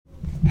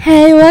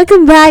Hey,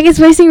 welcome back. It's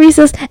Wasting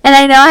Resource, and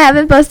I know I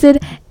haven't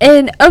posted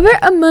in over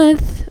a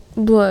month,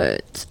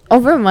 but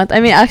over a month.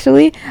 I mean,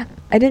 actually,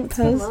 I didn't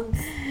post.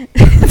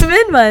 It's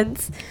been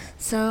months,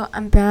 so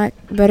I'm back,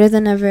 better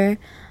than ever.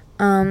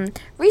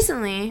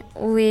 Recently,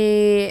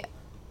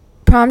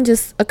 prom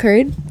just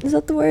occurred. Is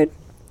that the word?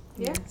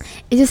 Yeah.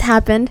 It just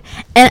happened,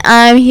 and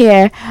I'm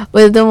here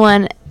with the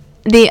one,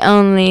 the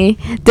only,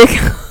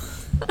 Dakota.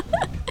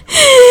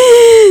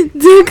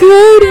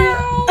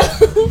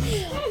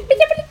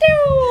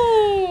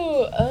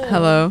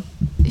 Hello.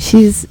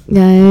 She's,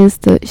 guys,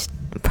 the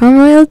prom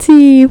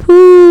royalty.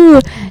 Woo!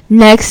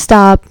 Next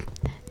stop.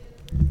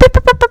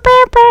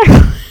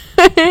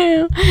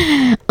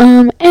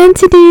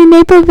 Anthony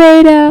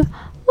Napolveda.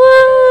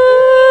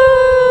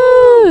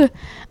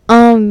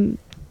 Woo!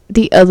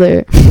 The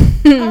other.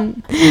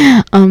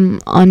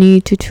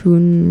 Ani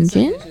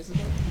Tutunjin.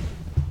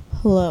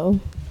 Hello.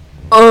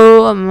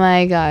 Oh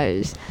my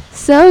gosh.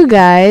 So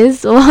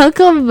guys,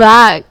 welcome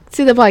back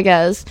to the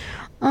podcast.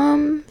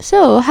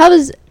 So how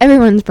was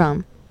everyone's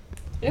prom?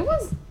 It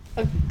was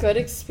a good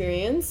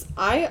experience.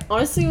 I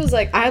honestly was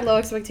like, I had low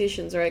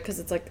expectations, right? Because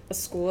it's like a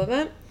school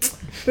event.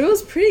 But it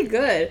was pretty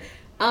good.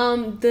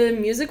 The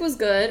music was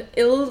good.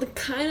 It was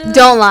kind of...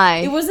 Don't lie.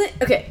 It wasn't...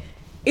 Okay.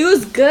 It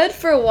was good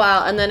for a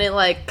while, and then it,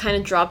 like, kind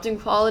of dropped in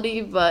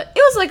quality. But it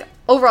was, like,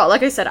 overall,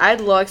 like I said, I had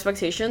low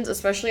expectations,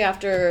 especially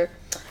after...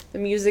 The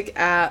music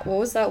at, what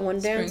was that one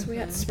dance we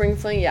had? Spring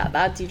Fling. Yeah,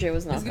 that DJ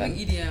was not good.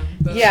 EDM.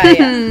 But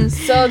Yeah.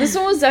 So this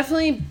one was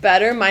definitely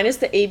better, minus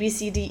the A, B,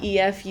 C, D, E,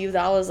 F, U.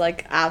 That was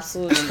like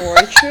absolute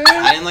torture.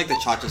 I didn't like the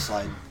cha-cha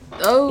slide.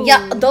 Oh.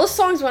 Yeah, those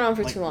songs went on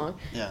for too long.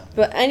 Yeah.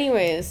 But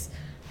anyways,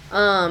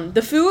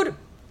 the food,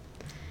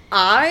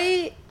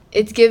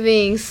 It's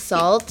giving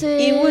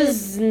salted. it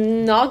was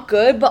not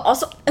good, but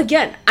also,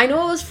 again, I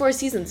know it was 4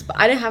 seasons, but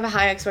I didn't have a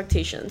high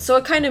expectation. So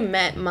it kind of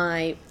met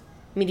my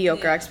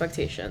mediocre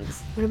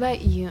expectations. What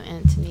about you,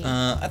 Anthony?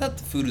 I thought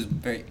the food was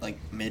very, like,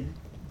 mid,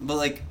 but,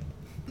 like,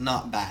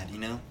 not bad, you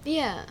know?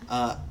 Yeah.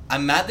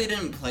 I'm mad they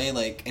didn't play,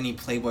 like, any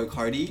Playboy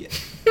Cardi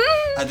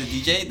at the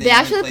DJ. They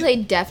actually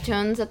played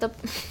Deftones at the...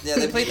 Yeah,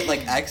 they played,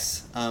 like,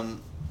 X,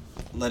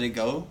 Let It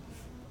Go.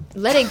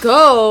 Let It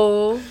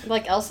Go.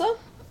 Like Elsa?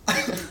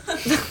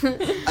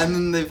 And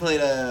then they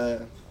played,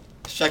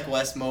 Sheck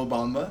West, Mo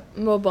Bamba.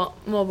 Mo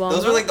Bamba.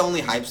 Those were, like, the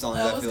only hype songs,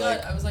 I feel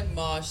like. I was like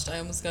moshed. I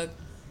almost got.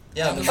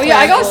 Yeah. Oh yeah,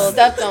 I got Cold.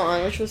 stepped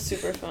on, which was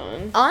super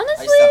fun.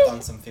 Honestly? I stepped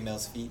on some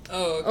females' feet.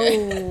 Oh,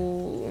 okay.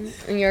 Oh.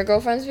 In your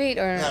girlfriend's feet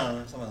or?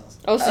 No, someone else.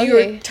 Oh, so you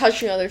Okay. were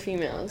touching other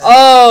females.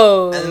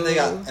 Oh. And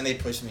then they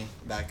pushed me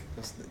back.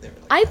 They were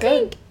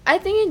like, I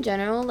think in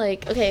general,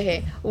 like,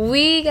 okay,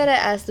 we gotta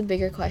ask the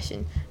bigger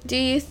question. Do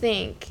you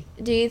think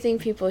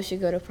people should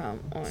go to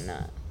prom or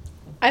not?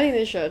 I think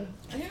they should.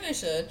 I think I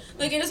should.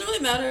 Like, it doesn't really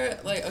matter.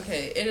 Like,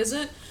 okay, it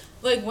isn't.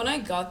 Like, when I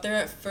got there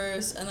at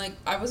first, and, like,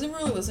 I wasn't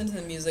really listening to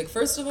the music.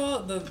 First of all,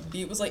 the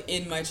beat was, like,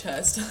 in my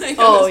chest. Like,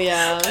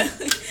 Yeah.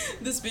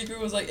 The speaker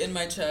was, like, in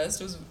my chest.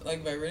 It was,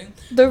 like, vibrating.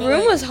 The But, room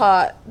like, was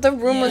hot. The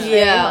room was very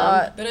Yeah.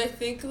 hot. But I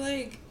think,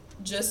 like,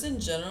 just in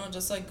general,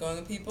 just, like, going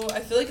with people, I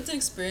feel like it's a fun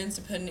experience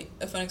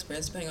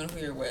depending on who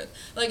you're with.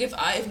 Like, if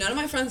none of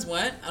my friends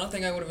went, I don't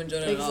think I would have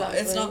enjoyed it at all.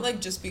 It's Exactly. not, like,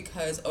 just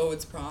because, oh,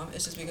 it's prom.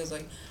 It's just because,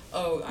 like,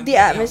 oh, I'm The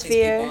hanging out with these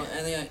atmosphere. people,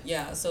 and then,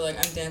 yeah, so, like,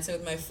 I'm dancing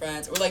with my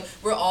friends. Or, like,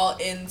 we're all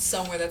in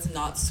somewhere that's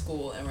not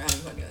school, and we're having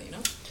fun together, you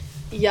know?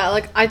 Yeah,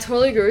 like, I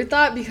totally agree with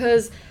that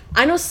because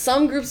I know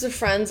some groups of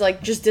friends,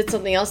 like, just did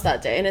something else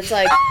that day. And it's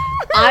like,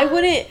 I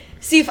wouldn't...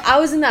 See, if I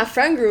was in that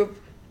friend group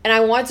and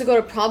I wanted to go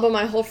to prom, but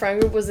my whole friend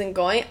group wasn't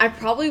going, I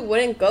probably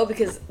wouldn't go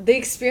because the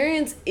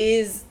experience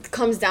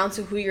comes down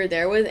to who you're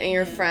there with and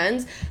your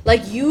friends.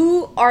 Like,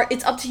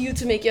 it's up to you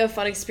to make it a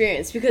fun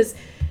experience because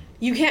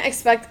you can't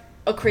expect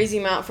a crazy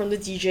amount from the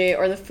DJ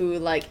or the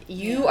food. Like,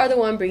 you are the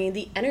one bringing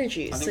the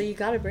energy, so you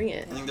gotta bring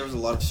it. I think there was a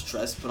lot of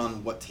stress put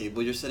on what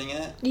table you're sitting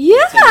at.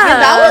 Yeah.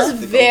 And that was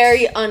The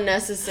very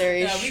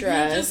unnecessary Yeah, we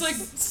stress. just, like,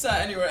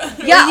 sat anywhere.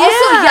 Yeah,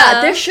 also,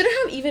 Yeah. there shouldn't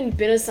have even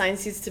been assigned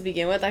seats to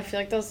begin with. I feel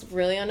like that was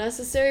really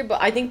unnecessary,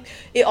 but I think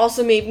it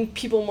also made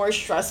people more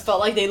stressed, felt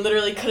like they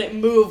literally couldn't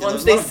move Yeah,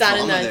 once there they was a lot sat of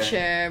in drama that there.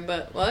 chair,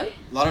 but what?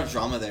 A lot of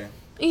drama there.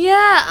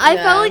 Yeah, I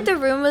Yeah. felt like the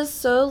room was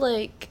so,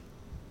 like,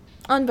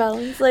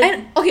 unbalanced. Like,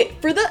 And, okay,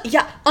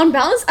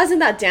 unbalanced as in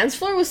that dance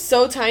floor was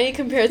so tiny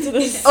compared to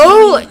the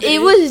oh,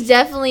 it was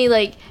definitely,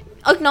 like,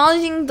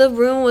 acknowledging the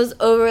room was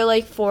over,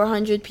 like,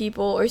 400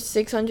 people or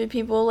 600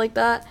 people like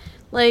that.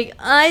 Like,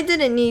 I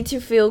didn't need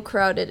to feel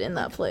crowded in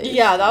that place.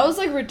 Yeah, that was,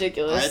 like, I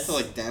ridiculous. had to,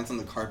 like, dance on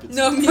the carpet.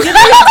 No, me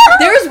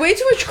There was way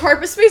too much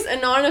carpet space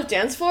and not enough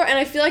dance floor, and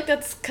I feel like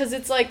that's because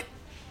it's, like...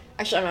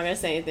 Actually, I'm not gonna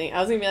say anything. I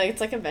was gonna be like,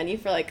 it's like a venue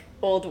for, like,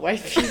 old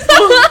white people.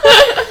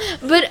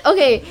 But,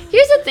 okay,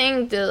 here's the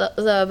thing, though,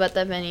 about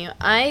that venue.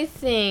 I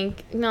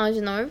think,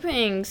 acknowledging that we're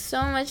paying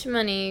so much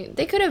money,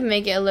 they could have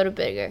made it a little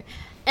bigger.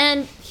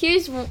 And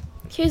here's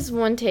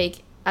one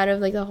take out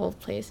of, like, the whole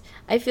place.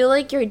 I feel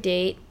like your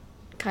date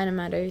kind of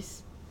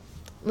matters.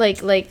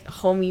 like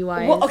homie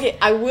wise. Well, okay,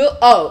 I will.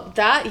 Oh,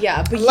 that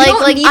yeah, but you Like-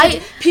 don't like, need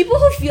I- people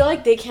who feel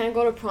like they can't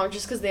go to prom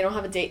just because they don't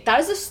have a date. That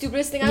is the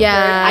stupidest thing I've Yeah,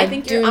 heard. I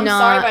think do you're. I'm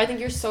sorry, not. but I think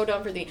you're so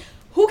dumb for thinking.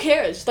 Who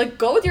cares? Like,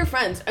 go with your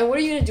friends. And what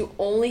are you gonna do?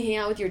 Only hang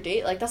out with your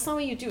date? Like, that's not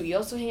what you do. You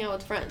also hang out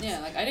with friends. Yeah,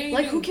 like I didn't.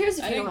 Like, even, who cares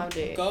if I you don't didn't have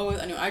a date? Go with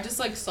anyone. I just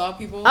like saw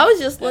people. I was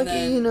just and lucky,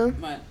 then you know.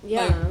 Went,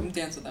 Yeah. Like,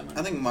 dance with them.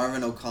 I think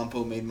Marvin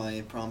Ocampo made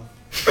my prom.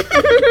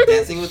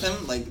 Dancing with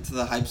him, like to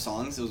the hype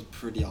songs, it was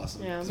pretty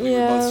awesome. Yeah. 'Cause we were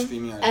Yeah. both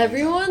streaming our dance out.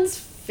 Everyone's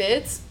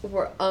fits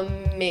were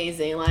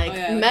amazing. Like, Oh,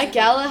 yeah, Met that's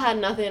Gala had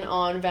nothing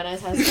on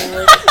Venice High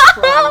School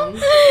prom.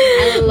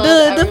 I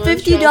loved The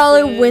everyone's $50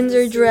 dresses.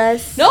 Windsor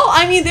dress. No,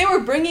 I mean, they were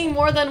bringing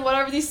more than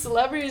whatever these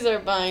celebrities are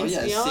buying, Oh to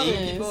yeah, be honest.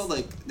 seeing people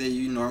like that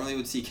you normally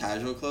would see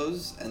casual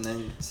clothes, and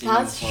then seeing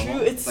That's them formal,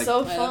 true. It's like, so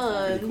Yeah, that's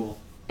fun. pretty cool.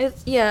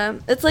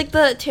 It's like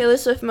the Taylor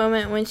Swift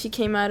moment when she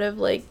came out of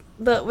like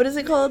the what is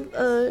it called?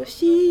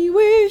 She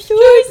wears short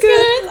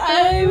skirts,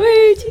 I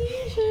wear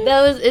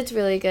t-shirts. It's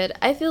really good.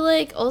 I feel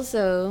like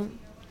also,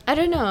 I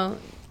don't know,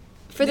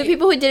 for the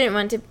people who didn't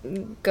want to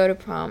go to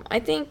prom, I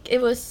think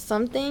it was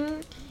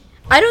something.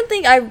 I don't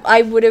think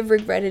I would have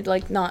regretted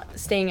like not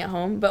staying at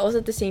home, but also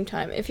at the same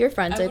time, if your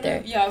friends are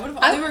there. Yeah, I would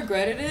have only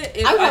regretted it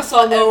if I would I have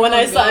saw FOMO when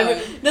I everyone saw going.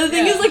 it. No, the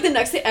thing Yeah. is, like, the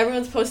next day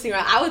everyone's posting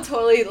around. I would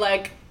totally,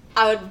 like,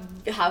 I would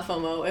have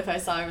FOMO if I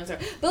saw everyone's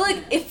around. But, like,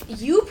 if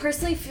you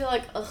personally feel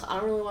like, ugh, I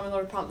don't really want to go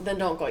to prom, then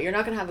don't go. You're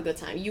not going to have a good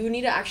time. You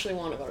need to actually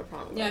want to go to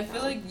prom. Yeah, I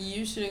feel like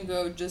you shouldn't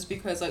go just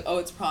because like, oh,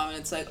 it's prom and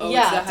it's like, oh,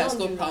 Yeah, it's the high don't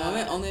school do prom that.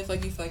 moment. Only if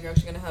like you feel like you're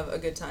actually gonna have a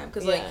good time.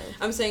 Cause like Yeah.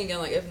 I'm saying again,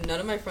 like if none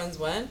of my friends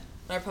went,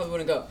 then I probably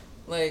wouldn't go.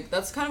 Like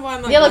that's kind of why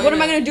I'm not. Yeah, like, what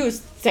going am I going to do?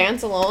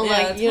 Dance alone? Yeah,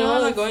 like, that's you kinda know? why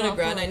I'm not it's going to not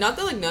grad fun. night. Not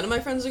that like none of my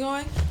friends are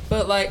going,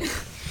 but like,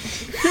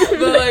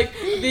 but like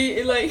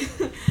the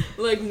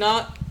like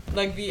not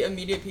like the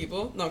immediate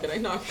people. No,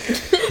 kidding, no.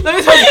 Let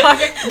me start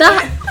talking.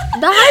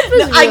 The hype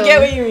is real. I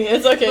get what you mean.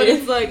 It's okay. But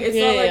it's like it's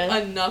Yeah, not yeah.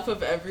 like enough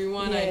of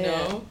everyone I Yeah,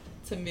 yeah. know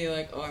to be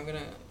like, oh, I'm gonna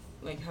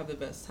like have the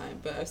best time.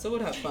 But I still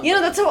would have fun. You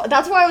know,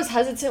 that's why I was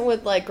hesitant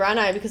with, like, grad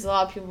night, because a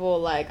lot of people,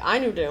 like, I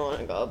knew didn't want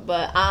to go.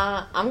 But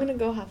I'm going to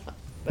go have fun.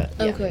 But,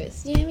 yeah. Of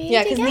course.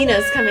 Yeah, because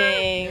Nina's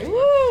coming.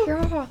 Woo!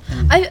 Girl.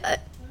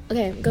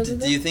 Okay, go.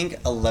 Do you think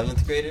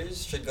 11th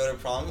graders should go to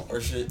prom,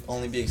 or should it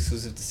only be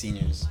exclusive to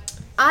seniors?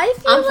 I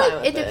feel I'm fine like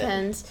with it it.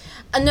 depends.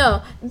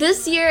 No,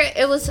 this year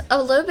it was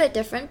a little bit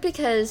different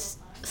because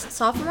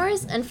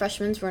sophomores and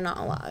freshmen were not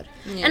allowed.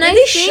 Yeah. And They I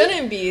think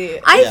shouldn't be. Yeah,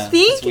 I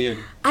think it's weird.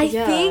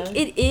 Yeah. think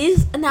it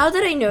is. Now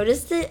that I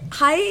noticed it,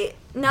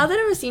 now that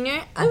I'm a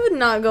senior, I would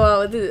not go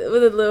out with a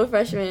little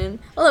freshman,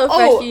 a little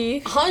Oh,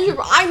 freshie. 100%.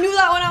 I knew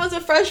that when I was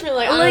a freshman.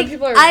 Like, Like,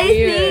 people are I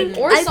weird. think-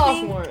 Or I think-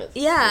 sophomores.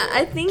 Yeah,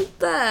 I think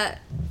that.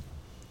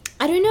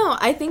 I don't know.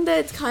 I think that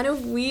it's kind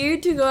of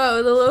weird to go out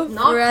with a little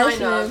Not freshman.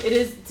 kind of. It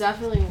is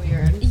definitely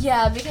weird.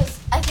 Yeah, because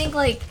I think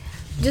like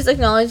just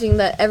acknowledging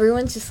that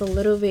everyone's just a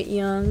little bit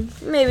young.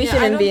 Maybe Yeah, I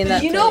shouldn't don't be in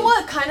that. You know place.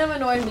 what kind of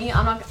annoyed me?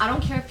 I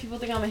don't care if people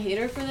think I'm a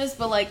hater for this,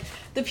 but, like,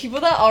 the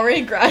people that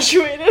already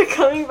graduated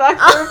coming back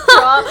for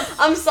prom.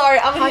 I'm sorry.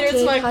 I'm a Hot hater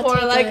to my take, hot core.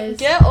 take, Like, guys.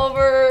 get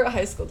over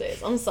high school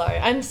days. I'm sorry.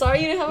 I'm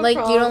sorry you didn't have a Like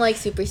prom. you don't like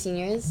super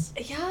seniors.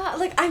 Yeah,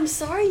 like, I'm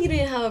sorry you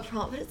didn't have a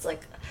prom, but it's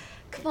like,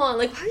 come on,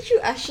 like, why did you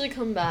actually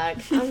come back?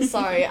 I'm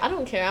sorry. I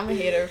don't care. I'm a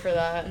hater for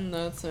that.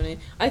 No, it's funny.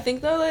 I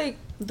think that like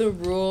the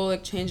rule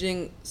like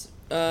changing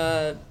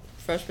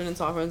freshmen and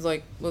sophomores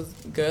like was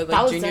good. That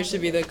Like was juniors should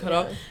be the definitely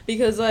cutoff good,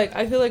 because like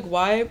I feel like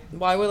why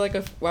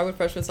would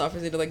freshmen and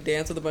sophomores need to like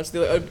dance with a bunch of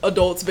like,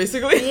 adults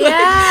basically?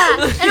 Yeah,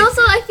 Like- and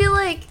also I feel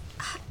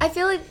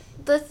like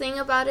the thing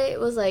about it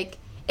was like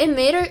it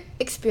made our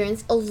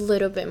experience a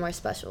little bit more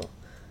special.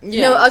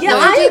 yeah. No, Yeah,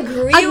 I acknowledging-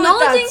 agree with that,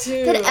 acknowledging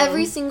too. that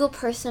every single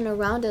person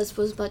around us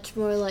was much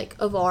more like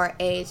of our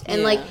age,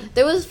 and like Yeah.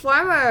 there was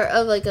far more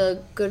of like a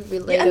good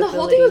relatability. Yeah, and the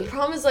whole thing with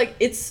prom is, like,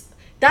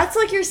 that's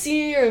like your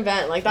senior year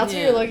event. Like, that's what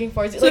Yeah. you're looking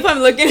forward to. So Like, if I'm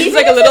looking, it's even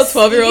like a if little it's-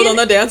 12-year-old on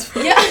even- the dance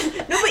floor. Yeah,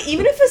 no, but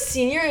even if a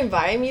senior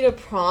invited me to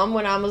prom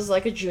when I was,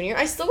 like, a junior,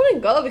 I still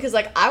wouldn't go because,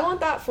 like, I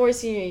want that for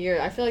senior year.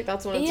 I feel like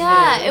that's when it's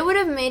Yeah, real. it would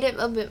have made it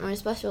a bit more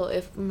special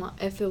if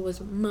it was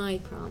my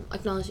prom,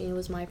 acknowledging it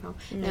was my prom,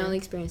 and I Yeah. only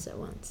experienced it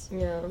once.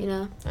 Yeah, You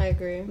know, I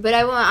agree. but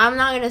I'm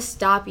not gonna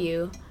stop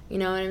you. You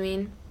know what I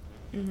mean?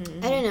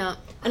 Mm-hmm. I don't know.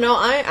 No,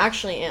 I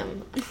actually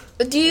am.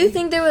 Do you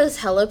think there was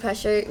hella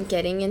pressure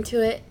getting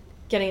into it?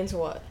 Getting into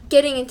what?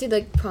 Getting into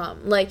the prom,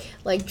 like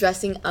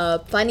dressing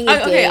up, finding a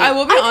date. Okay, I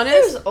will be I think honest.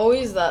 there's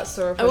always that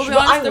sort of I will pressure, be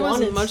but honest, I there was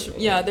wanted much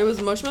to. there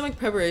was much more like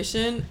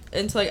preparation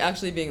into like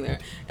actually being there.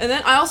 And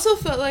then I also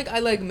felt like I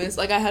like missed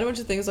like I had a bunch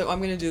of things like, oh, I'm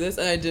gonna do this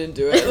and I didn't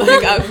do it.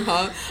 Like at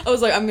prom. I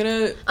was like, I'm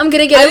gonna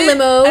get a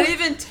limo. I didn't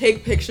even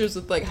take pictures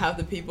with like half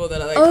the people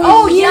that I like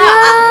Oh yeah.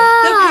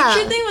 yeah. The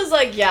picture thing was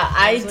like, yeah,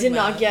 I was, like, did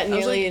not mad. get I was,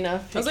 nearly like-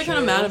 enough. I was like kind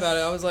of mad about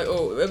it. I was like,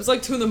 oh, it was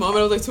like 2 in the moment.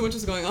 I was like, too much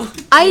is going on.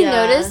 I Yeah.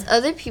 noticed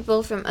other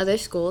people from other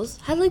schools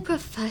had like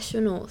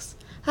professionals.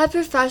 Had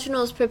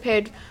professionals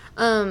prepared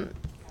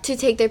to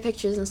take their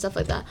pictures and stuff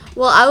like that.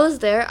 Well, I was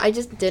there. I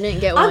just didn't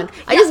get one.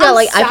 I just got I'm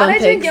like sad iPhone I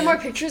didn't pics. get more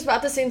pictures, but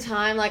at the same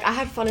time, like I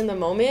had fun in the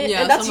moment,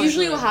 Yeah, and that's something like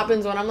usually that. what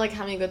happens when I'm like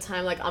having a good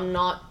time. Like I'm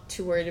not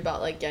too worried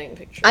about like getting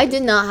pictures. I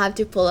did not have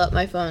to pull up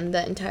my phone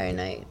that entire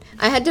night.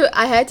 I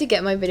had to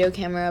get my video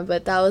camera,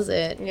 but that was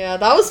it. Yeah,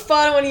 that was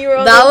fun when you were.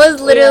 On That the-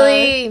 was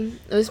literally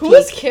it was Who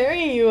was peak.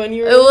 carrying you when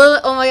you were? It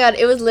was, oh my god,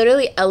 it was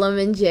literally Ellum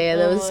and Jaya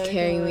that Oh was my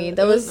carrying God. me.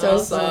 That It was was so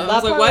awesome. fun. I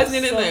was like, part why was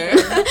isn't it in so there?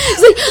 fun.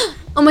 It's like,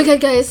 oh my god,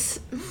 guys,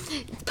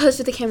 pose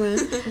with the camera.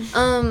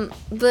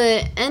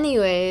 But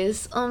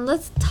anyways,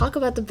 let's talk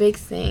about the big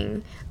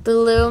thing. The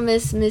little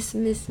Miss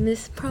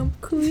Prom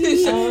Queen.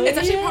 It's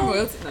actually prom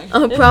royalty night.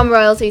 Oh, prom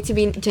royalty to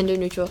be gender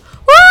neutral.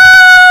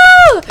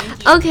 Woo!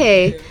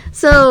 Okay,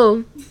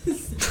 so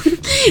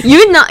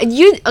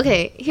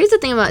okay. Here's the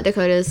thing about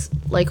Dakota's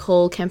like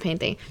whole campaign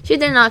thing. She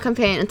did not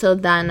campaign until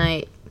that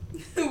night.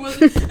 It was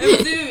like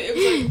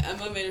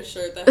Emma made a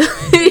shirt that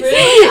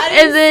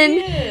had And then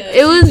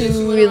it was She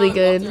went really around,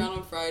 good. walked around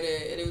on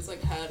Friday, and it was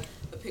like had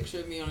a picture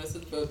of me on it.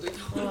 Said vote Dakota.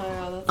 Oh my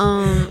god,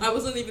 that's I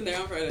wasn't even there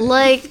on Friday.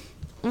 Like,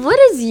 what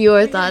is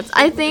your thoughts?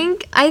 I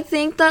think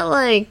that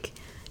like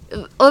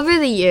over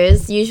the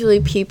years, usually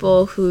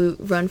people who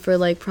run for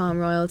like prom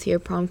royalty or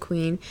prom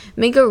queen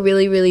make a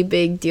really, really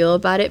big deal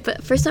about it.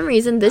 But for some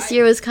reason, this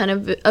year was kind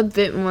of a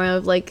bit more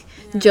of like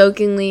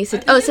jokingly,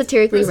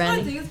 satirically I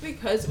ran. think it's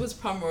because it was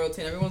prom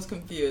royalty and everyone's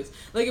confused.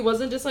 Like it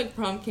wasn't just like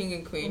prom king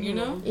and queen, you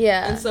know?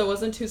 Yeah. And so it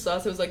wasn't 2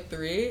 slots, it was like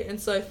 3. And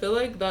so I feel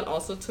like that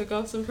also took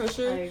off some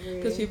pressure. I agree.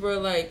 Because people are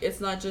like, it's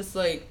not just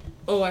like,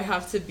 oh, I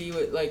have to be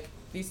with like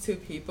these 2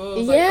 people.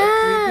 It's Yeah.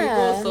 like 3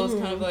 people, so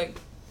it's kind of like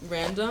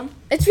random.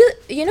 It's really,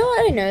 you know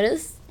what I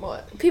noticed?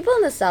 what? People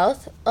in the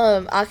South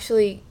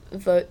actually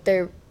vote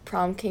their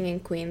prom king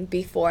and queen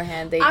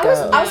beforehand they I go. was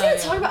gonna Yeah.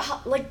 talk about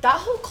how like that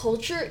whole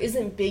culture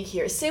isn't big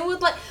here. Same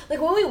with like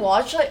when we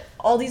watch like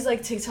all these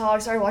like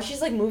TikToks or I watch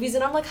these like movies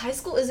and I'm like high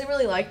school isn't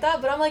really like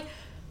that, but I'm like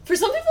for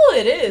some people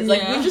it is.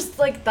 Like Yeah. we just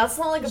like that's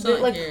not like It's a big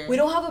not like here. we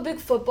don't have a big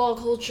football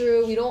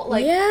culture. We don't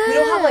like we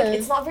don't have like Yeah.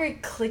 it's not very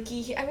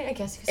clicky here. I mean I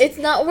guess you could say It's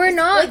not. We're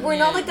not. like we're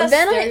not like that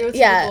Van stereotypical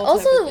yeah. type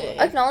Also, of thing.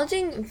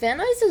 acknowledging Van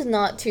Nuys is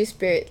not two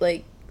spirit.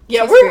 Like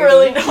yeah, too we're spirited.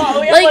 really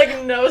not. We have Like,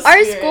 like no our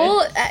spirit.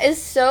 school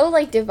is so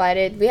like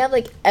divided. We have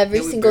like every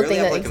Yeah, we single barely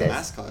thing have, that like, a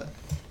exists. mascot.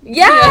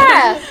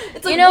 Yeah.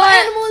 It's like You know what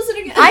what? animal is it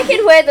again? I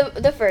could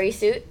wear the furry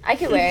suit. I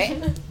could wear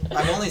it.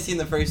 I've only seen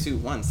the furry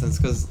suit once. That's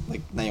because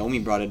like Naomi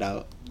brought it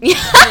out. Yeah.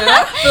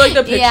 For like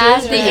the pictures. Yeah,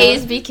 the yeah.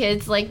 ASB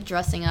kids like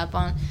dressing up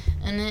on,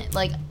 and it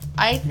like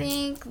I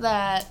think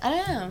that I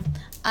don't know.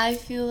 I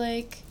feel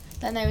like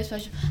that night was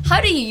special. How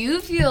do you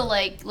feel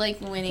like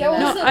winning Yeah, what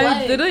that? was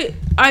No, it like?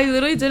 I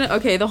literally didn't.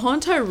 Okay, the whole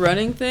entire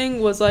running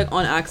thing was like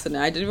on accident.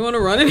 I didn't even want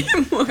to run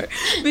anymore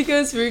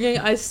because freaking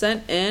I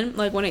sent in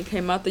like when it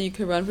came out that you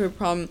could run for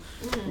prom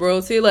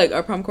royalty, like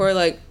our prom corps,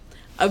 like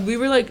we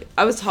were like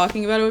I was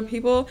talking about it with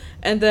people,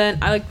 and then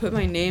I like put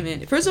my name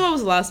in. First of all, it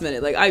was last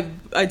minute. Like I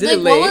did it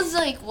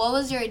late. what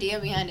was your idea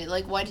behind it?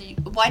 Like why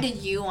did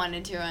you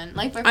wanted to run?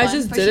 Like for fun, I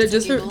just for did it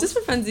shits and just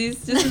for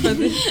giggles? funsies, just for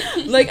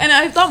funsies. Like, and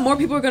I thought more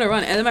people were gonna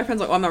run, and then my friends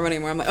were like, "Oh, I'm not running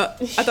anymore." I'm like, "Oh,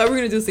 I thought we were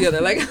gonna do this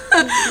together." Like,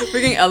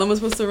 freaking Ellen was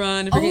supposed to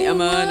run, and freaking Oh,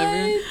 Emma and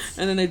everyone,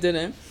 and then they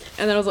didn't.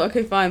 And then I was like,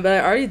 okay, fine, but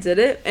I already did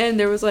it, and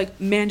there was like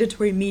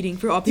mandatory meeting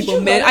for all people. you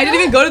go to I didn't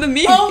even go to the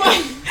meeting. Oh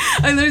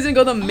my- I literally didn't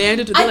go to the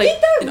mandatory. I like,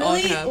 think that in all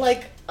really caps.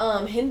 like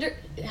hinder.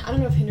 I don't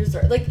know if hinders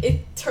or like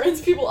it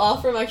turns people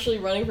off from actually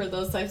running for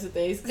those types of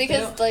things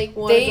Because they like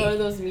want to they go to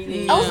those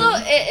meetings. Yeah. also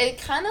it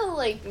kind of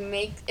like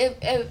makes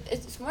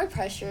it's more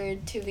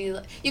pressured to be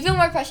like you feel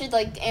more pressured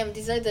like damn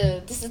this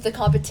is the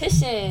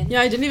competition.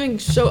 Yeah, I didn't even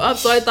show up,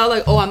 so I thought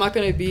like, oh, I'm not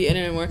gonna be in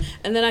it anymore.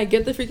 And then I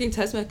get the freaking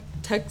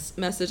text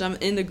message. I'm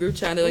in the group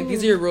chat. And they're like,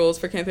 these are your rules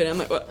for campaign. I'm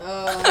like, what?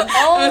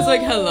 I was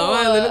like, hello.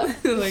 I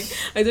literally like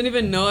I didn't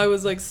even know I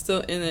was like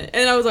still in it,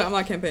 and I was like, I'm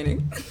not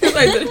campaigning.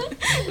 I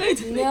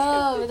didn't.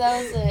 No, but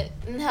that was it.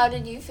 And how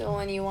did you feel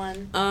when you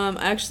won? I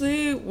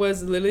actually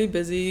was literally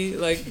busy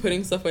like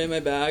putting stuff away in my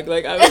bag.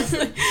 Like I was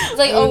like, It's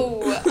like,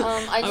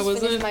 I I just wasn't-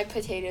 finished my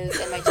potatoes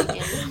and my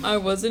chicken. I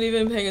wasn't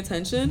even paying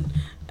attention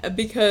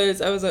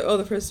because I was like, oh,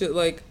 the first suit,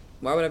 like,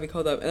 why would I be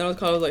called up? And then I was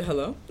called, I was like,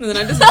 hello, and then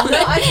I just No,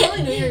 I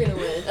totally knew you were gonna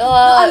win. Uh,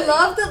 I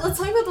love that. Let's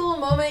talk about the little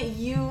moment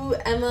you,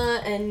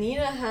 Emma, and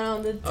Nina had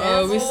on the dance.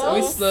 Oh, we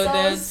floor. slow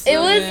danced. It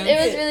was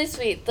dance. really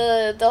sweet.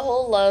 The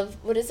whole love.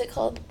 What is it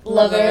called?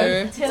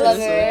 Lover. Taylor Lover.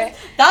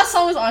 Swift. That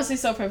song was honestly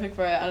so perfect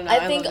for it. I don't know.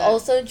 I think love it.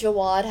 also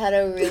Jawad had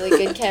a really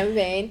good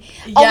campaign.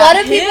 Yeah, a lot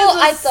of his people was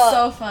I thought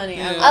so funny.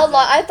 Yeah.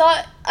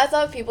 I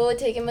thought people would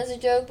take him as a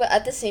joke, but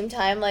at the same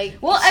time, like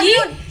Well, he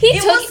everyone, he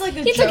it took was like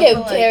a he joke, took it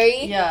but, like,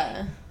 very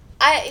yeah.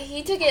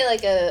 he took it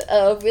like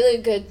a really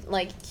good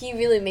like he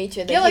really made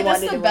sure that Yeah, he like that's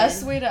wanted the to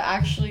best win. way to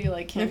actually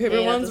like My campaign.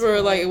 favorite at ones this were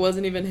point. like it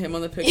wasn't even him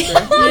on the picture.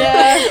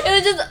 Yeah. It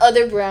was just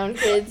other brown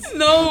kids.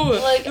 No,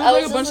 Like, it was I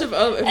like was a bunch just of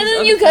other. And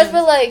then you guys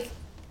were like,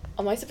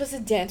 am I supposed to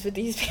dance with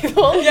these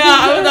people? Yeah,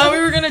 I thought we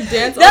were gonna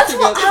dance. That's all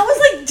what together. I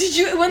was like. Did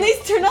you when they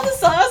turned on the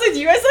song? I was like, do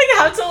you guys like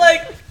have to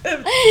like?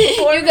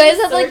 You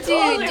guys have like to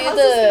circle? I was do like, how's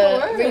this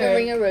gonna the work? ring a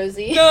ring a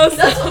Rosie. No,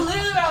 That's literally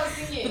what I was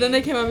thinking. But then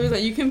they came up and was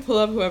like, you can pull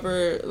up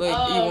whoever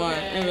like you want.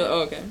 Okay. And we're like,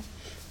 oh, okay.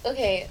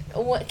 Okay,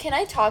 what can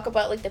I talk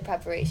about like the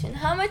preparation?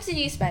 How much did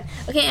you spend?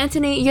 Okay,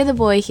 Anthony, you're the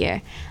boy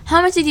here.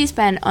 How much did you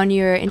spend on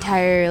your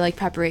entire like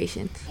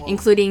preparation,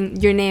 including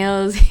your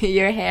nails,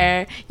 your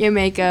hair, your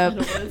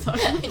makeup?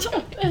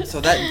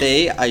 So that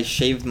day, I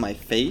shaved my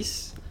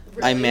face.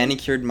 I Really?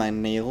 manicured my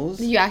nails.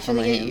 Did you on actually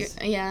my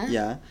get your hands.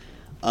 yeah?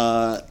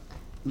 Yeah.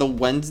 The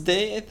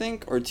Wednesday, I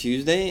think, or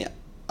Tuesday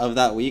of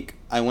that week,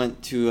 I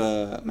went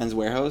to Men's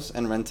Warehouse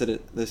and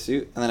rented the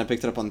suit, and then I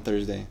picked it up on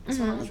Thursday.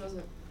 So how much was it?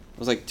 It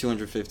was like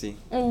 $250.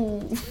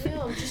 Oh.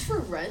 Damn, just for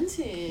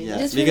renting. Yeah,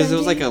 Just for because it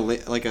was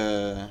renting? like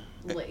a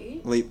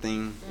Late. late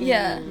thing,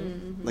 Yeah.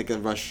 like a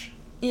rush.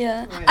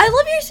 Yeah. Right. I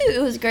love your suit.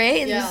 It was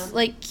great. It Yeah. was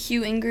like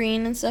cute and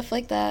green and stuff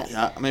like that.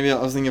 Yeah, maybe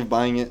I was thinking of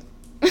buying it.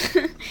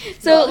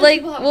 So Other like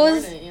people what have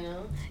was worn it, you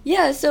know?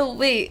 yeah, so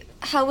wait,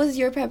 how was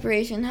your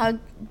preparation? How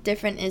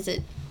different is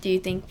it, do you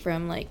think,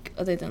 from like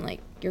other than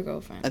like your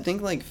girlfriend? I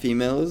think like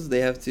females,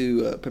 they have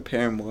to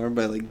prepare more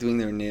by like doing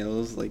their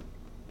nails. Like,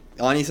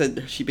 Ani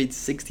said she paid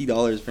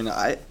 $60 for nails.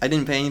 I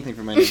didn't pay anything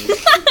for my nails.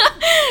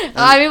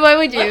 I mean, why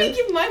would you? Let me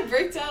give my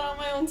breakdown on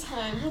my own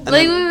time. And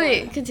Like, then-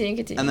 wait,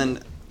 continue. And then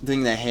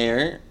doing the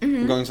hair,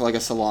 Mhm. going to like a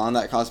salon,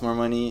 that costs more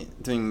money.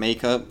 Doing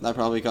makeup, that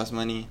probably costs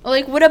money. Well,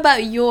 like, what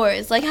about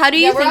yours? Like, how do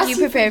you Yeah, we're think you asking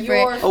for prepared for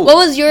your- it? Oh, What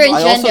was your I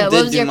also agenda? did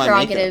What was do your my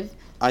prerogative? makeup.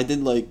 I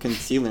did like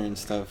concealer and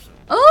stuff,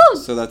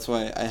 Oh, so that's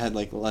why I had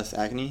like less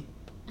acne.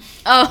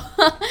 oh,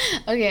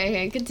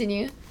 okay,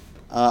 continue.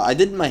 I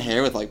did my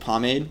hair with like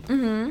pomade.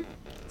 Mhm.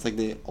 It's like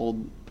the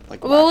old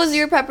like. What was wax.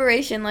 your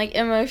preparation like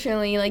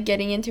emotionally, like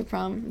getting into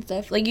prom and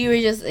stuff? Like, you were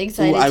just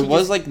excited. Ooh, I to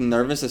was just- like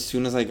nervous as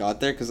soon as I got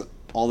there because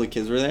all the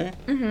kids were there.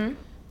 Mhm.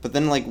 But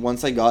then like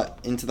once I got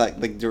into that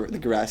like the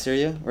grass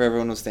area where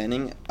everyone was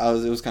standing,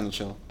 it was kind of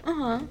chill. Uh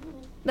huh.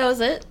 That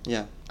was it.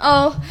 Yeah.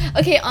 Oh,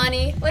 okay,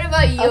 Ani. What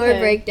about your Okay.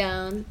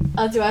 breakdown?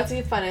 Do I have to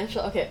get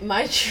financial? Okay,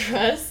 my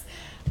dress.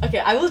 Okay,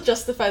 I will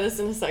justify this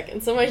in a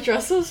second. So my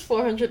dress was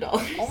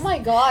 $400. Oh my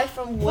god,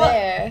 from But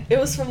where? It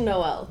was from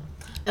Noel.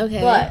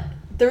 Okay. But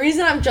the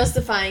reason I'm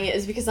justifying it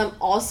is because I'm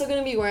also going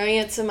to be wearing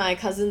it to my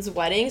cousin's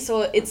wedding.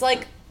 So it's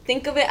like,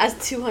 think of it as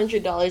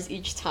 $200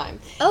 each time.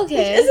 Okay.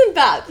 Which isn't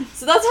bad.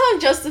 So that's how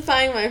I'm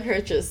justifying my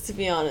purchase, to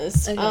be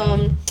honest.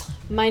 Okay.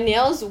 My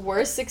nails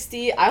were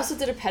 $60. I also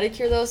did a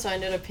pedicure though, so I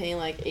ended up paying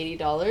like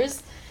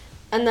 $80.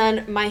 And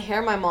then my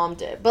hair, my mom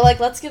did. But like,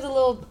 let's give the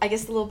little.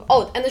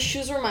 Oh, and the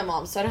shoes were my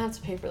mom's, so I don't have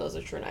to pay for those,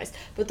 which were nice.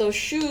 But those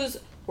shoes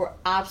were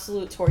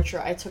absolute torture.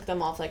 I took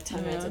them off like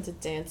 10 minutes into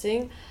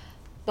dancing.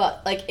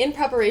 But like in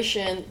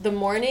preparation, the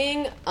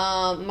morning,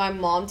 my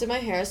mom did my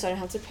hair, so I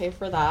didn't have to pay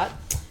for that.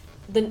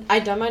 Then I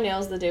done my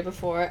nails the day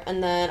before,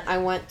 and then I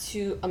went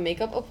to a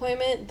makeup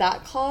appointment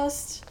that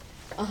cost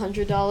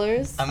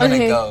 $100. I'm gonna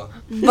Okay. go.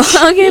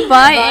 Okay,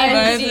 bye.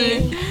 Bye.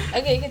 Angie.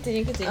 Okay,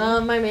 continue.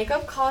 My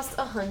makeup cost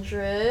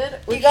 $100.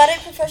 You got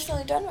it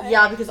professionally done, right?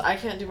 Yeah, because I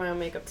can't do my own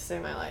makeup to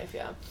save my life.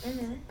 Yeah.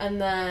 Mhm.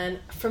 And then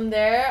from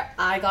there,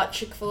 I got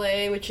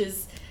Chick-fil-A, which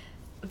is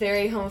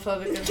very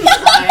homophobic of me.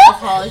 I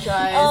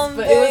apologize,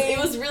 but it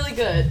was really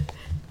good.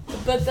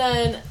 But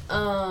then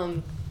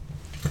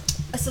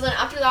so then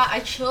after that, I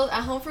chilled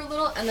at home for a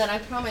little, and then I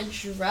put on my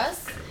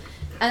dress,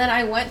 and then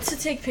I went to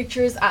take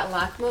pictures at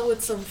LACMA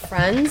with some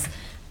friends.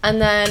 And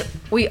then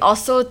we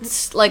also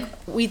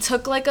we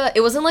took like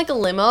it wasn't like a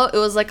limo, it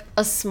was like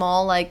a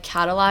small like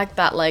Cadillac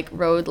that like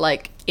rode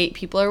like 8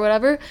 people or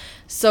whatever.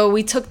 So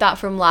we took that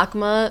from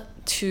LACMA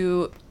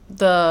to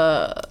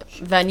the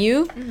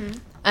venue,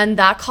 and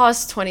that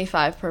cost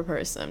 $25 per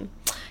person.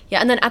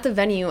 Yeah, and then at the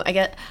venue,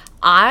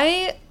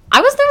 I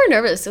was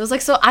never nervous. It was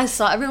like, so I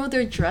saw everyone with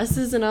their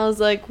dresses, and I was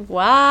like,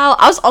 wow.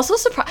 I was also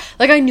surprised.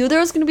 Like, I knew there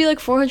was gonna be like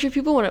 400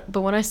 people,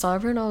 but when I saw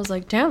everyone, I was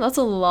like, damn, that's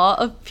a lot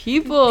of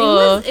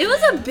people. It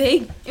was a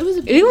big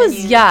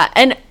venue. Yeah,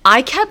 and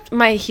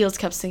my heels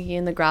kept sinking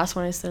in the grass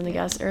when I stood in the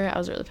gas area. I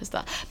was really pissed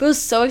off. But it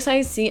was so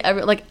exciting to see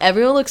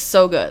everyone looks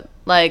so good.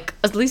 Like,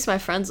 at least my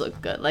friends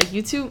look good. Like,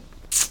 you two,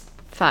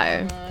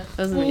 fire. That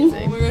was Oh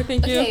amazing. my god,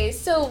 thank you. Okay,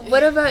 so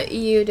what about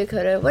you,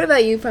 Dakota? What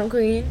about you, prom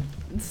queen?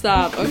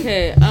 Stop.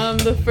 Okay.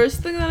 The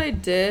first thing that I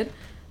did.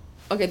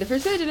 Okay, the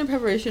first thing I did in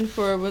preparation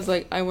for was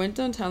like I went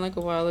downtown like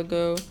a while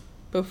ago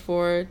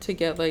before to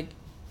get like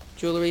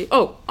jewelry.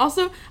 Oh,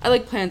 also I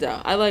like planned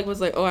out. I like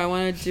was like, oh, I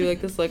want to do like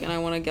this look and I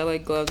want to get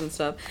like gloves and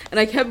stuff. And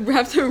I kept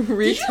having to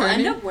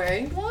return.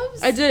 wearing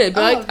gloves? I did,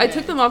 but Oh, I okay.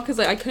 took them off because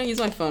like I couldn't use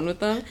my phone with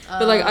them.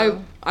 But like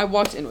Oh. I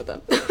walked in with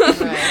them,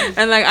 Right.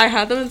 and like I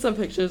had them in some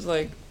pictures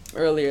like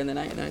earlier in the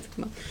night, and then I took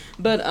them off.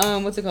 But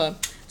what's it called?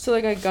 So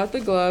like I got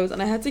the gloves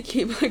and I had to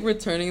keep like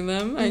returning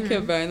them. I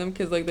kept buying them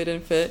because like they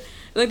didn't fit.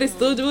 Like they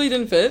still really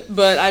didn't fit,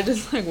 but I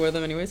just like wore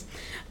them anyways.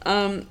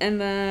 And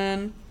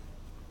then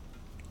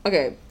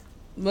okay,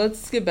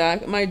 let's get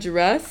back. My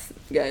dress,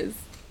 guys.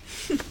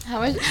 How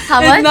much? It's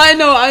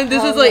not,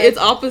 this is like Okay. it's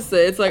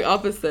opposite. It's like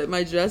opposite.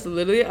 My dress,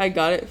 literally, I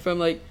got it from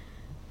like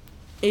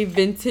a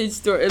vintage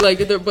store.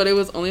 Like, but it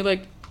was only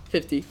like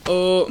 50.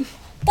 Oh,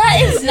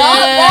 That is not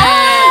Yeah.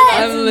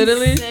 bad. I'm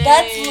literally.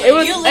 That's It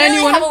was- you and literally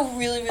you wanna- have a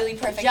really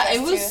perfect Yeah, dress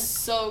it was too.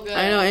 so good.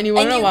 I know, and you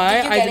wanna And know you- why?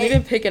 did you I get didn't it?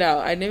 even pick it out.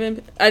 I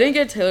didn't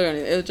get tailored or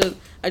anything. It was just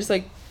I just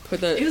like put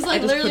the It was,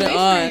 like, I just put literally it made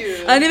on. for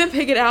you. I didn't even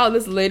pick it out.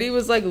 This lady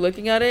was like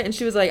looking at it and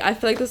she was like, I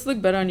feel like this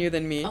look better on you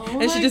than me. Oh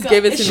and she my just God.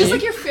 gave it to It's me. just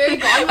like your fairy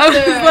godmother.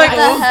 I was like,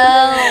 What the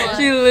hell?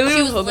 She literally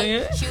She was holding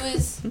like- it. She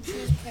was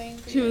praying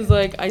for She you. was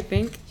like, I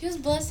think She was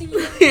blessing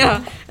you.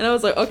 yeah. And I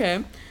was like,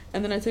 okay.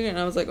 And then I took it and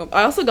I was like,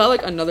 I also got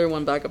like another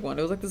one backup one.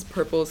 It was like this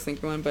purple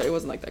sneaker one, but it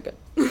wasn't like that good.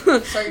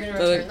 So you're gonna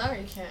So, like- return that or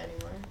you can't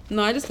anymore?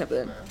 No, I just kept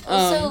it.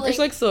 Also, It's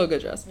like still a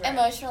good dress. Right.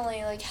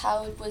 Emotionally, like,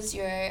 how was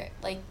your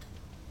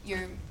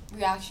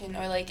reaction,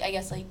 or like, I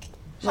guess, like,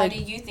 how Like-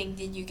 did you think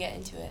did you get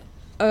into it?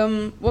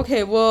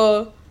 Okay,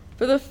 well,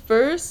 for the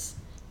first,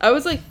 I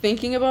was like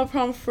thinking about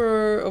prom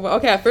for a while.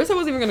 Okay, at first I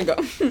wasn't even gonna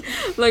go.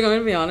 Like, I'm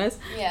gonna be honest.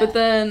 Yeah. But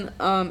then,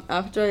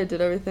 after I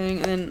did everything,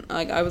 and then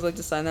like I was like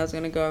deciding that I was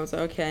gonna go, I was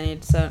like, okay, I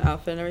need to set an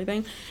outfit and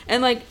everything.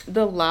 And like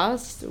the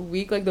last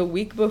week, like the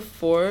week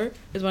before,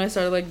 is when I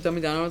started like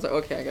dumbing down. I was like,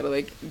 okay, I gotta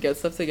like get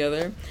stuff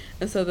together.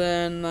 And so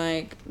then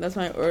like that's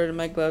when I ordered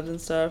my gloves and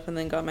stuff, and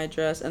then got my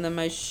dress, and then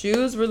my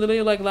shoes were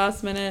literally like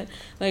last minute.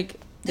 Like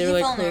they Did were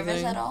you like feel nervous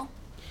closing. at all?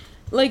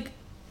 Like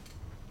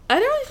I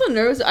didn't really feel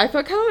nervous. I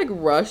felt kind of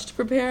like rushed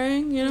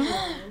preparing, you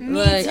know. Me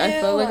Like I too.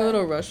 felt like a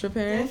little rushed Yeah, I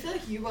preparing. feel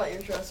like you bought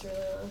your dress really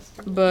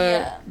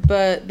last.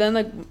 But then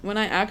like when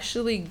I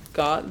actually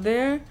got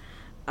there,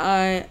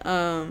 I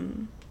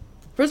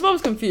first of all I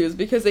was confused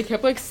because they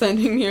kept like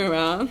sending me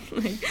around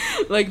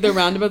like the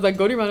roundabouts, like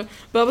go to your roundabout.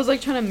 But I was like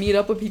trying to meet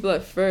up with people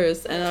at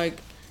first, and like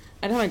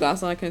I didn't have my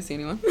glasses on, I couldn't see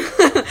anyone.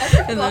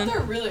 I got there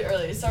really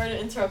early. Sorry to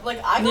interrupt. Like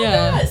I got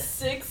Yeah. there at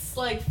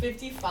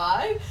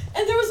 6:55,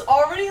 and there was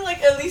already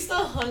like at least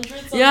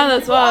 100. Yeah,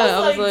 that's people. why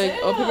I was like,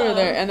 oh, people are damn.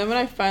 there. And then when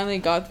I finally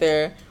got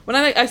there, when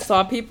I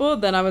saw people,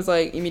 then I was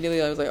like,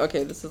 immediately I was like,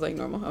 okay, this is like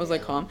normal. I was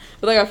like calm.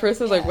 But like at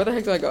first I was like, where the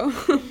heck do I go?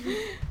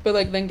 But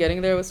like then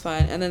getting there was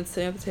fine, and then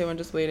sitting at the table and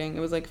just waiting, it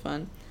was like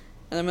fun.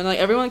 And then when like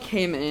everyone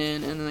came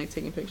in and then like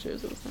taking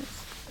pictures, it was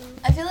nice.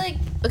 I feel like,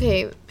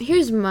 okay,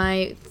 here's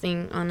my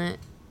thing on it.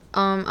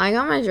 I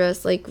got my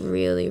dress like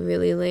really,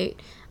 really late.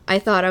 I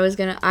thought I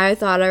I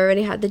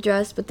already had the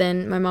dress, but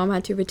then my mom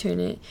had to return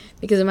it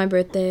because of my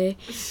birthday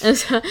and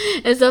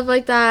stuff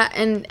like that.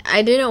 And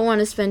I didn't want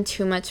to spend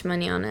too much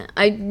money on it.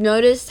 I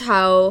noticed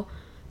how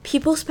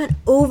people spent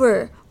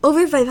over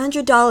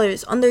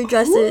 $500 on their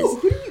dresses.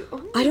 Who do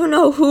you? I don't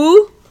know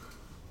who,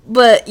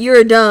 but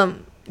you're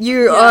dumb.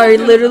 You are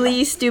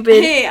literally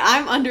stupid. Hey,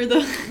 I'm under the.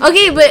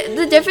 Okay, but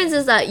the difference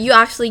is that you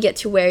actually get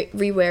to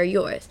rewear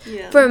yours.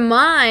 Yeah. For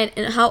mine,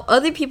 and how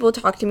other people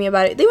talk to me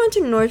about it, they went to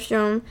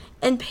Nordstrom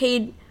and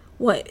paid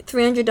what,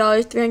 $300,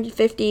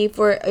 $350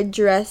 for a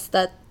dress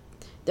that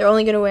they're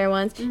only gonna wear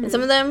once. And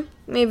some of them,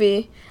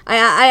 maybe. I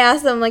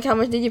asked them like, how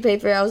much did you pay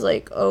for it? I was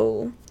like,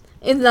 oh,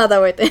 it's not that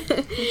worth it.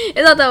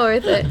 It's not that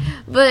worth it.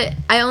 But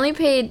I only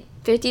paid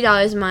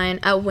 $50 mine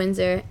at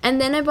Windsor,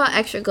 and then I bought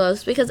extra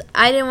gloves because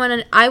I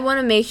want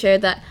to make sure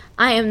that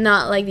I am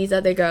not like these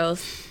other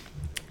girls.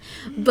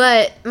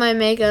 But my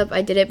makeup,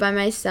 I did it by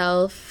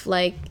myself,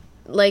 like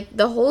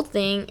the whole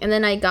thing, and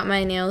then I got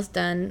my nails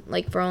done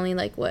like for only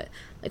like what,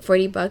 like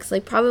 $40,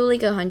 like probably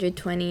like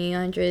 120,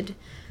 100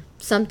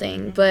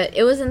 something, but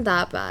it wasn't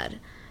that bad.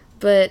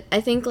 But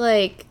I think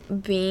like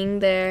being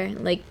there,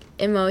 like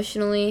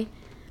emotionally,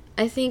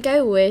 I think I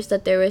wish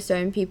that there were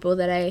certain people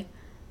that I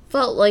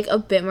felt like a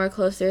bit more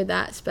closer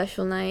that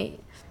special night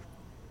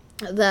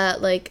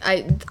that like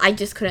I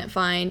just couldn't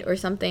find or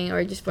something,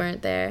 or just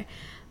weren't there.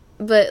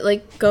 But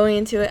like going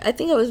into it, I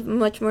think I was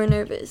much more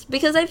nervous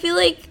because I feel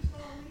like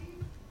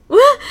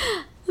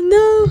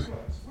no,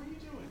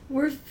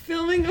 We're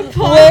filming a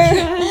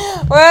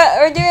podcast.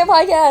 we're doing a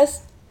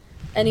podcast.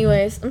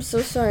 Anyways, I'm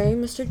so sorry,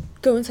 Mr.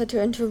 Goins had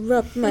to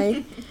interrupt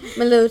my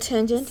little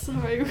tangent.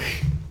 Sorry.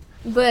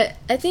 But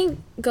I think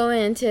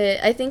going into it,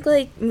 I think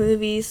like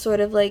movies sort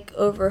of like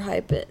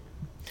overhype it,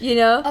 you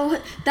know?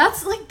 Oh,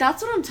 that's what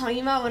I'm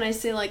talking about when I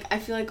say like I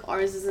feel like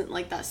ours isn't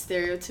like that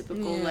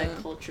stereotypical Yeah.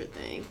 like culture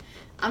thing.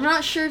 I'm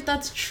not sure if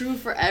that's true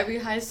for every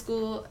high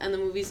school and the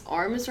movies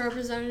are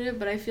misrepresentative,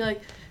 but I feel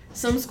like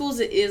some schools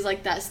it is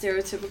like that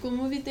stereotypical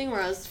movie thing,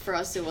 whereas for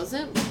us it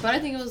wasn't. But I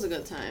think it was a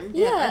good time.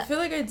 Yeah. I feel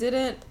like I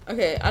didn't.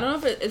 Okay, I don't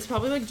know if it's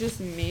probably like just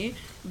me,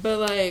 but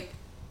like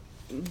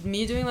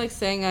me doing like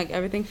saying like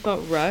everything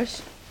felt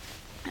rushed.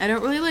 I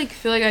don't really like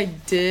feel like I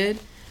did.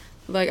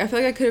 Like I feel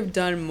like I could have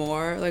done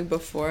more like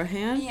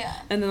beforehand. Yeah.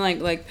 And then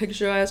like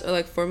picturized or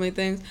like formally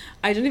things.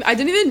 I didn't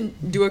even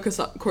do a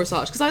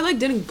corsage because I like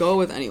didn't go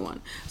with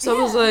anyone. So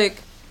I was like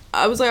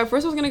at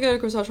first I was gonna get a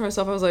corsage for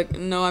myself. I was like,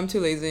 no, I'm too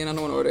lazy and I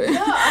don't want to order it.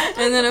 Yeah, I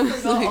And then I was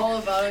forgot like, all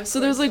about it. so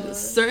there's like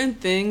certain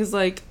things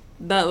like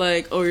that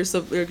like you're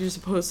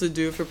supposed to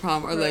do for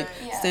prom, or like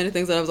Right. Yeah. standard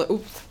things that I was like,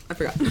 oops, I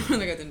forgot.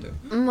 Like I didn't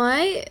do.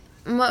 My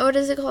what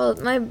is it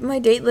called? My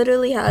date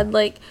literally had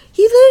like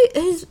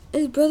his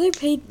brother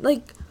paid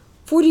like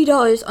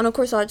 $40 on a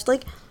corsage.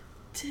 Like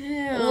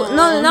Damn.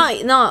 no,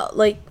 not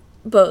like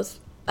both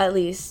at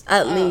least,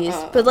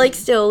 but like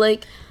still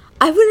like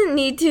I wouldn't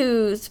need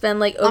to spend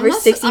like over I'm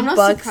not 60 I'm not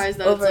bucks surprised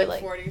that over it's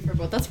like 40 for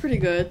both. That's pretty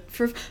good.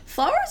 For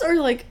flowers are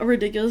like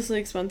ridiculously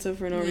expensive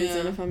for no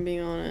reason, if I'm being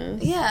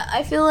honest. Yeah,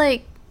 I feel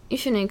like you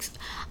shouldn't.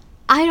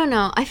 I don't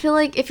know. I feel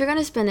like if you're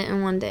gonna spend it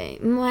in one day,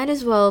 might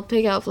as well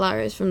pick out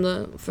flowers from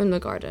the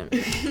garden.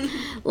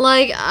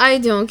 Like, I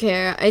don't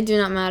care. I do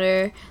not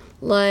matter.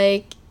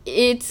 Like,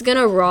 it's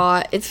gonna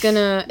rot. It's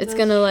gonna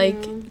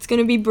like true. it's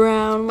gonna be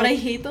brown. But I like-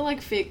 hate the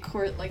like fake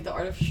court, like the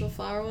artificial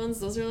flower ones.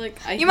 Those are like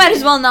you might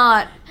as well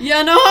not.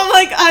 Yeah, no, I'm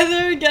like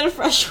either get a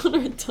fresh one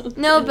or don't.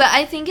 No, but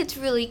I think it's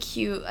really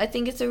cute. I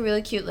think it's a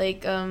really cute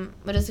like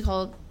what is it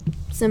called?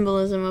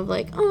 Symbolism of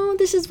like, oh,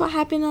 this is what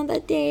happened on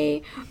that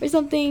day or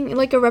something,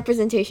 like a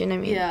representation. I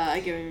mean. Yeah, I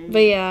get what you mean. But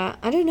yeah,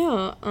 I don't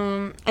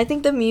know. I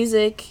think the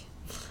music.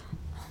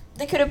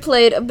 They could have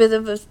played a bit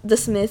of the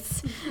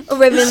Smiths, or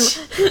Raven.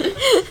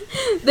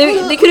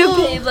 they could have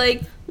played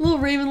like little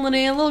Raven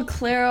Linnea, a little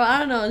Claro, I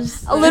don't know,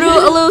 just a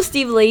little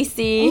Steve a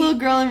Lacy. little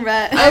girl in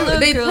red.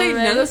 They girl played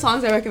red. none of the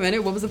songs I recommended.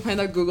 What was the point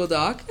of that Google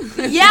Doc?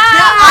 Yeah.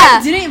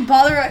 I didn't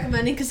bother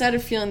recommending because I had a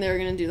feeling they were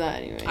gonna do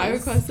that anyway. I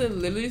requested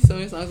literally so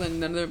many songs and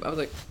none of them. I was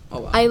like,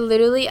 oh wow. I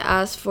literally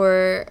asked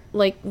for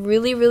like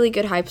really really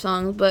good hype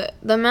songs, but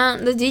the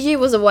DJ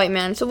was a white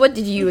man. So what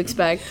did you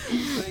expect?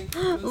 Like,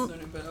 it was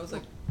stunning, but I was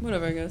like,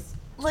 whatever, I guess.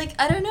 Like,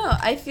 I don't know.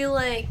 I feel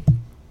like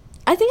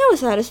I think I was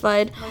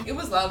satisfied. Like, it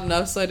was loud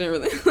enough, so I didn't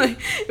really like.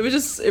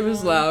 It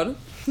was loud,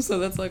 so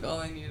that's like all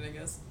I needed, I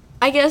guess.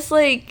 I guess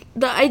like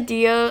the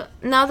idea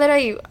now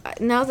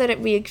that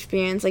we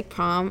experience like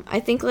prom, I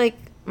think like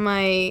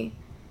my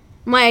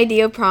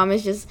idea of prom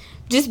is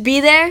just be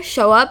there,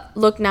 show up,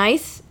 look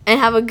nice, and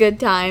have a good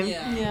time.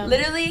 Yeah.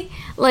 Literally,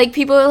 like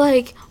people are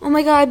like, "Oh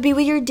my god, be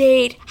with your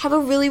date, have a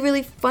really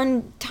really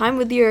fun time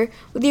with your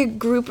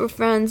group of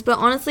friends." But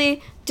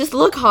honestly, just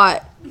look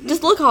hot.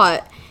 Just look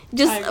hot.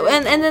 Just I agree.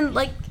 and then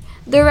like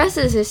the rest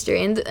is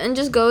history and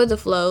just go with the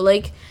flow.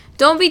 Like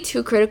don't be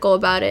too critical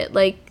about it.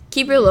 Like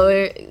keep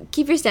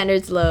your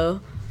standards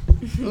low.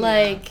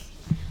 Like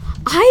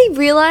I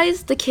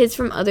realized the kids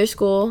from other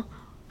school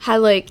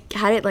had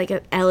it like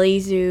at LA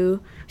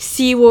Zoo,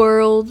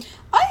 SeaWorld.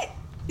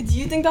 Do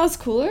you think that was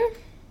cooler?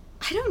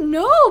 I don't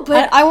know,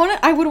 but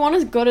I would want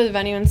to go to the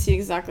venue and see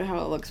exactly how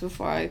it looks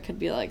before I could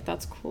be like,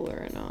 that's cooler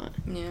or not.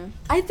 Yeah.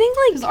 I think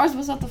Because ours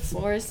was at the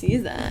Four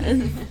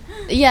Seasons.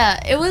 yeah,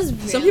 it was.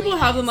 Some really people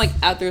have them like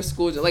at their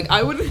school. Like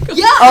I wouldn't. Go.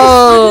 Yeah.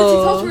 Oh.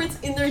 The TikToks where it's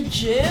in their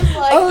gym.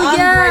 Like, Oh, I'm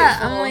yeah,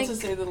 grateful, I'm like- to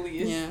say the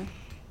least. Yeah.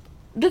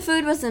 The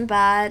food wasn't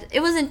bad.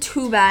 It wasn't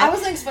too bad. I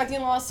wasn't expecting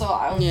a lot, so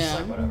I was Yeah. just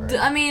like, whatever.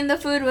 I mean, the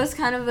food was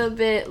kind of a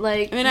bit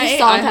like I mean, just I ate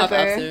salt and IHOP pepper.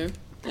 after.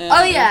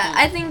 Oh yeah,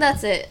 I think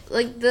that's it.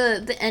 Like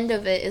the end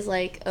of it is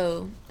like,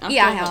 oh, After eat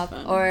I had IHOP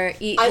fun. or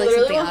eat I like literally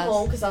something went else.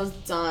 home because I was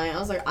dying. I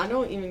was like, I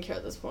don't even care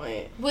at this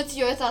point. What's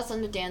your thoughts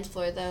on the dance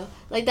floor though?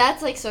 Like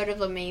that's like sort of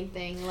the main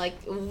thing. Like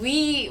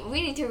we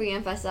need to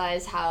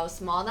reemphasize how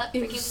small that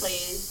It freaking was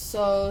place is.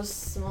 so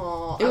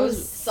small. It I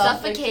was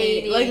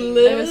suffocating. Like It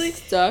literally. was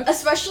stuck.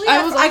 Especially, I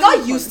I got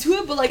got used to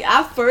it, but like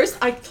at first,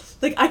 I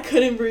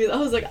couldn't breathe. I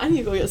was like, I need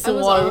to go get some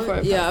water before I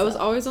I was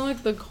always on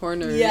like the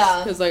corners.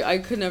 Yeah. Because like I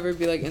could never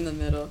be like in the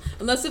middle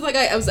unless if like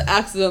I was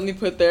accidentally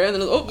put there and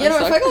then oh You know,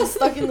 I'm if I stuck. got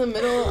stuck in the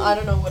middle, I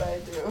don't know what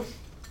I'd do.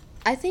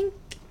 I think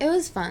it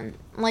was fun.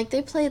 Like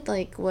they played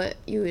like what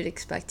you would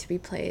expect to be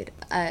played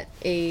at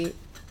a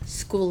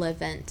school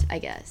event, I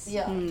guess.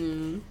 Yeah.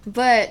 Mm.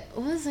 But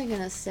what was I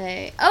gonna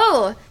say?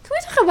 Oh, can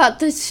we talk about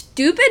the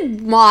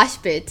stupid mosh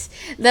pits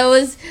that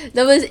was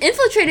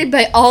infiltrated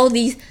by all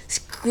these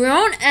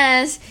grown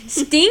ass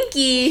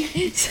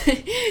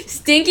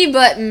stinky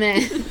butt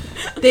men.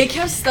 They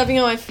kept stepping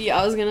on my feet.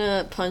 I was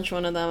gonna punch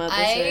one of them at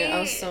this rate. I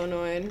was so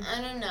annoyed.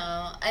 I don't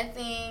know. I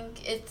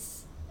think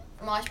it's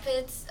mosh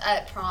pits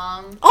at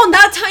prom. On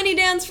that tiny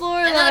dance floor.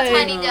 And on a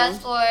like- tiny dance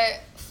floor,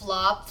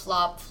 flop,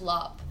 flop,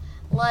 flop.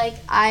 Like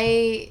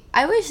I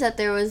wish that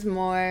there was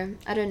more.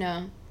 I don't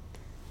know.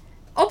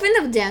 Open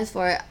the dance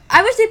floor.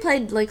 I wish they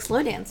played like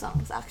slow dance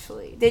songs.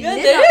 Actually, they Yeah,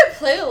 did they not- didn't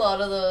play a lot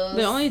of those.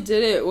 They only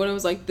did it when it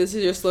was like this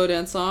is your slow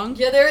dance song.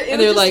 Yeah, it And was they're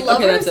just like,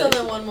 okay, Lovers that's and it.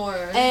 then one more.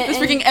 And- It's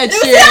and- freaking Ed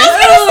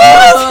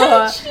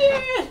It was-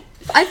 Sheeran. Sheeran.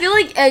 I feel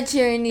like Ed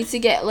Sheeran needs to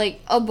get like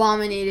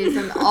abominated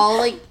from all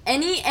like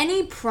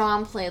any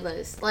prom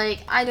playlist. Like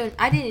I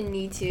didn't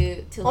need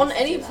to On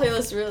listen any to that.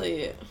 playlist,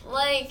 really.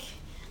 Like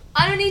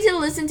I don't need to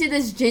listen to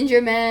this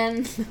ginger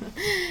man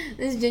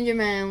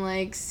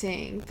like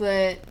sing.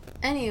 But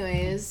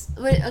anyways,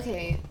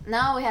 okay,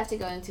 now we have to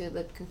go into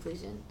the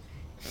conclusion.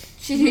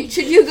 Should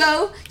you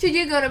go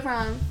to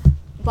prom?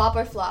 Bop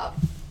or flop?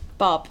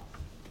 Bop.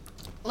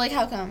 Like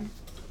how come?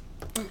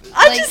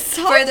 I Like, just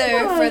talked about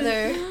it.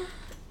 further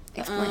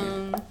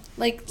explain.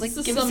 Like just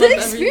to give sum us up The a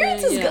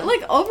experience is everything, good.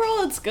 Like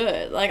overall, it's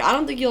good. Like I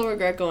don't think you'll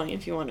regret going.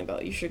 If you want to go,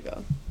 you should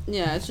go.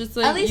 Yeah, it's just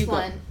like at least you go.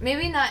 one.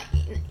 Maybe not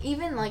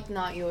even like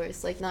not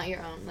yours, like not your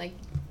own. Like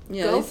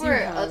Yeah, at go least you for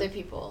have- other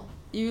people.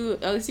 You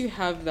at least you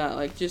have that,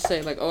 like, just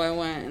say like, oh, I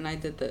went and I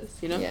did this,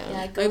 you know. Yeah. Yeah, go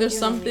Like with there's your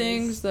some homies.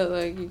 things that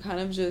like you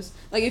kind of just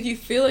like, if you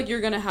feel like you're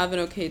gonna have an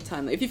okay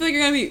time, like if you feel like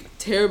you're gonna be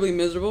terribly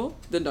miserable,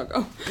 then don't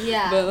go.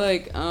 Yeah. But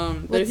like but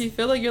if What's- you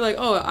feel like you're like,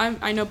 oh,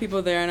 I know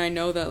people there and I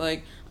know that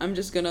like I'm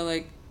just gonna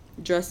like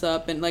dress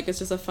up and like it's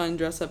just a fun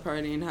dress up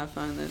party and have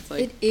fun, then it's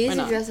like, it is why a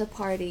not? dress up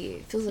party.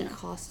 It feels like Yeah. a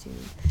costume.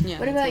 Yeah,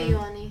 What that's about why- you,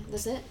 Ani?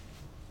 That's it?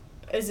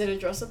 Is it a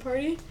dress up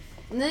party?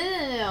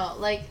 No.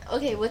 Like,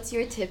 okay, what's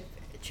your tip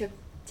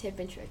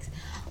and tricks?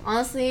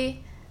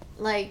 Honestly,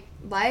 like,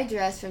 buy a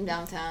dress from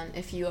downtown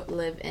if you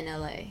live in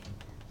LA.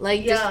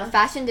 Like, Yeah.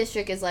 Fashion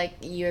District is like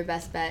your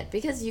best bet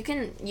because you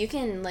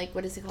can like,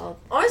 what is it called?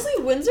 Honestly,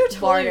 Windsor totally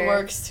Barter.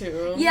 works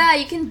too. Yeah,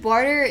 you can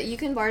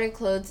barter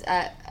clothes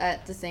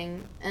at the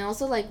thing. And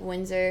also like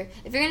Windsor.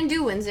 If you're gonna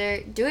do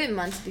Windsor, do it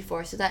months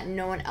before so that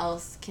no one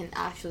else can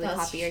actually That's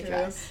copy your true.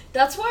 dress.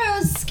 That's why I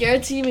was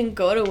scared to even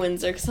go to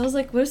Windsor because I was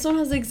like, what if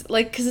someone has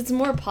because it's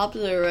more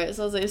popular, right?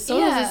 So I was like, if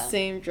someone has Yeah. the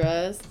same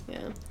dress, yeah.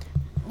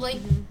 Like,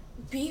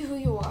 be who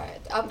you are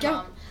at the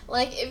prom.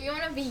 Like, if you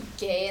want to be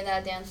gay in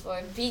that dance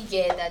floor, be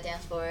gay at that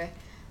dance floor.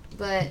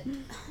 But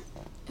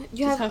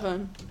you Just have have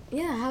fun.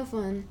 yeah, have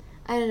fun.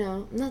 I don't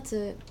know. That's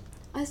it.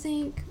 I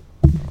think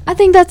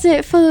that's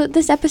it for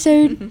this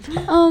episode.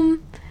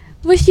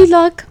 Wish you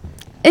luck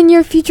in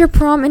your future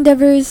prom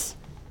endeavors.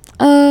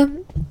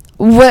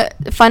 What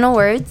final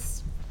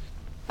words?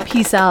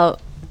 Peace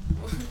out.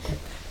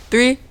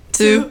 3,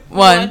 2, 2,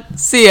 1.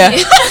 See ya.